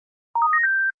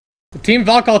Team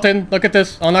Valculting. Look at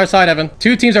this on our side, Evan.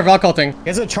 2 teams are Valculting. He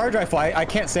has a charge rifle. I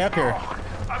can't stay up here.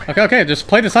 Okay. Just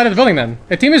play the side of the building then.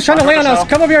 The team is trying to land on us.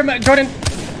 Come over here, Jordan.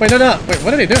 Wait, they're not. Wait,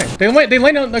 what are they doing? They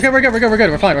land on. Okay, we're good.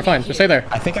 We're fine. Just stay there.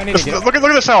 I think I need to get up. Look at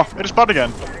this now. It just spawned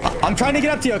again. I'm trying to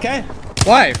get up to you, okay?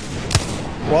 Why?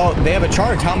 Well, they have a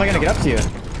charge. How am I gonna get up to you?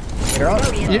 You're on.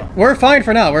 We're fine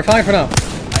for now. I know,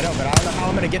 but I don't know how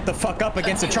I'm gonna get the fuck up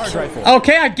against a charge rifle.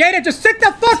 Okay, I get it. Just sit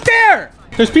the fuck there.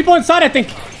 There's people inside, I think.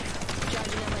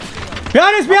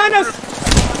 Behind us.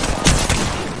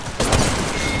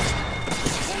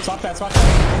 Swap that.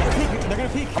 They're gonna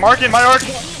peek. I'm arcing my arc. We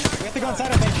have to go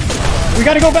inside, I think. We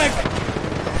gotta go back.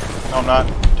 No, I'm not.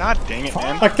 God dang it,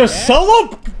 man. Like the solo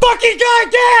fucking guy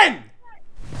again.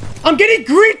 I'm getting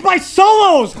griefed by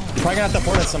solos. Probably gonna have to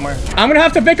port it somewhere. I'm gonna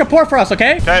have to make a port for us,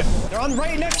 okay? Okay. They're on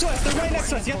right next to us.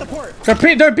 You have the port.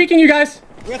 They're peeking you guys.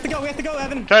 We have to go,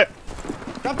 Evan. Okay.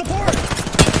 Drop the port.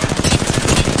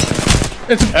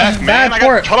 It's a bad man, I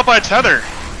port. got caught up by a tether.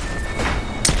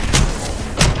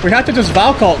 We have to just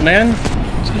Valcult, man.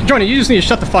 Jordan, you just need to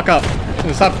shut the fuck up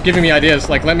and stop giving me ideas.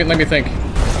 Like, let me think.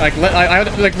 Like,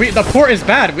 the port is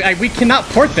bad. We cannot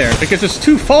port there because it's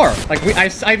too far. Like, I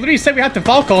literally said we have to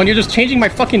Valcult and you're just changing my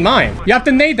fucking mind. You have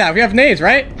to nade that. We have nades,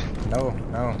 right? No.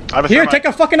 Here, take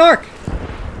a fucking arc.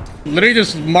 Literally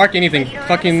just mark anything.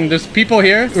 Fucking, there's people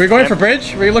here. We're going for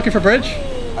bridge. Were you looking for bridge?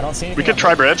 I don't see anything. We could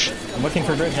try bridge. I'm looking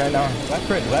for bridge right now. Left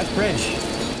bridge.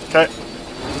 Okay.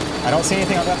 I don't see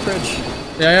anything on left bridge.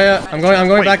 Yeah. I'm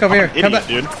going back over here. Idiot, Come back.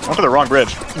 dude. I went to the wrong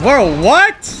bridge. Whoa,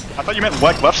 what? I thought you meant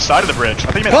like left side of the bridge.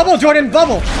 I thought you meant Bubble, Jordan,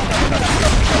 bubble.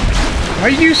 Are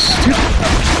you stupid?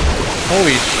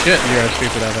 Holy shit, you are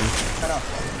stupid, Evan.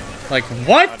 Like,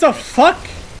 what the fuck?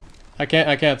 I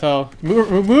can't tell.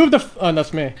 Remove the. Oh,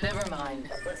 that's me. Never mind.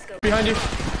 Let's go. Behind you.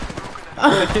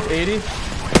 I hit 80.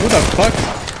 Who the fuck?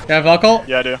 You have Valcult?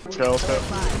 Yeah, I do. Let's go.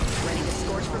 Ready to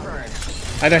scorch for burn.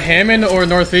 Either Hammond or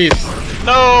Northeast.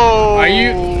 No! Are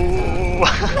you?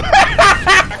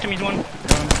 Back to me, one.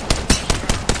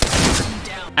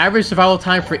 Average survival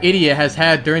time for Idiot has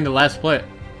had during the last split.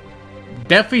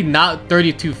 Definitely not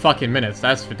 32 fucking minutes,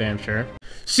 that's for damn sure.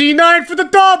 C9 for the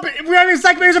dub! We're having a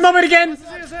Psych Major moment again!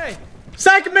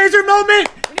 Psych Major moment!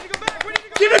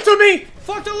 Give it to me!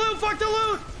 Fuck the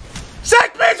loot!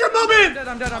 Psych Major moment!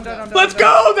 I'm dead. Let's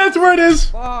go! That's where it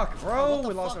is! Fuck, bro,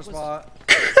 we lost our spot.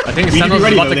 I think Sentinel's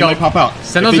about to go. Pop out.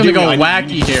 Sentinel's gonna go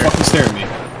wacky here. Fucking stare at me.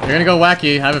 You're gonna go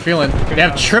wacky, I have a feeling. They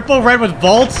have triple red with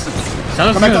bolts.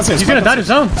 Sentinel's he's gonna die to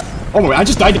zone. Oh my, I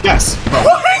just died to gas. Bro.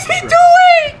 What is he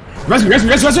doing? Res me.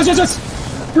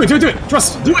 Do it.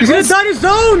 Trust. Do it. He's gonna die to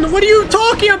zone. What are you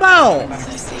talking about?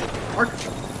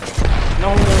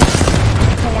 No.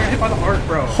 I got hit by the arc,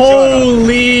 bro.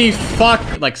 Holy fuck.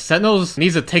 Like, Sentinels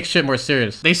needs to take shit more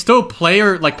serious. They still play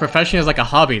like professionally as like a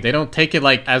hobby. They don't take it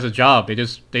like as a job. I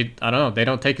don't know. They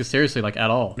don't take it seriously like at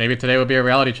all. Maybe today would be a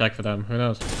reality check for them. Who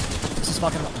knows? This is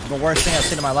fucking the worst thing I've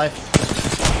seen in my life.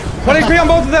 1 HP on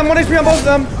both of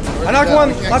them. I knocked one.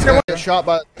 Last guy Get shot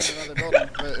by another building.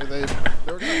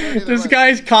 They were gonna either This way.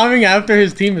 guy's coming after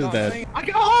his team is dead. I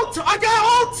got ult!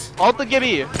 Ult the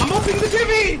Gibby. I'm ulting the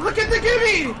Gibby! Look at the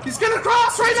Gibby! He's gonna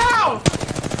cross right now!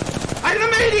 I hit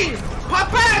him 80!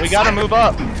 Pop back! We gotta move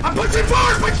up. I'm pushing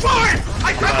forward! Push forward!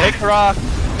 I got Take the rock.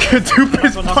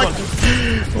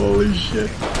 Holy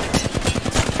shit.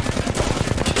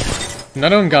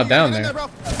 None of them got down there.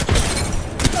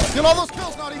 Kill all those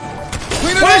kills, Naughty.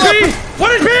 Clean it What up. is me?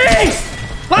 What is me?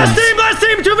 Last team,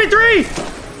 2v3!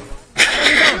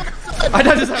 I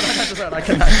died to zone. I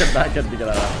couldn't get out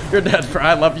of that. You're dead, bro.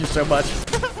 I love you so much.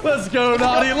 Let's go,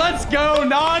 Naughty. Let's go,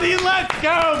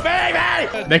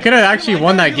 baby! They could have actually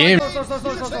won that game. Slow.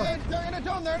 They're in a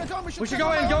dome. We should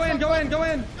go in. Go,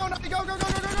 Naughty, go.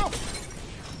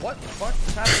 What the fuck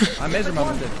is happening? I measure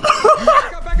momented.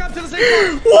 Back up to the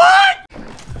same part. What?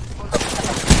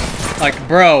 Like,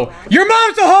 bro, your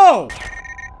mom's a hoe!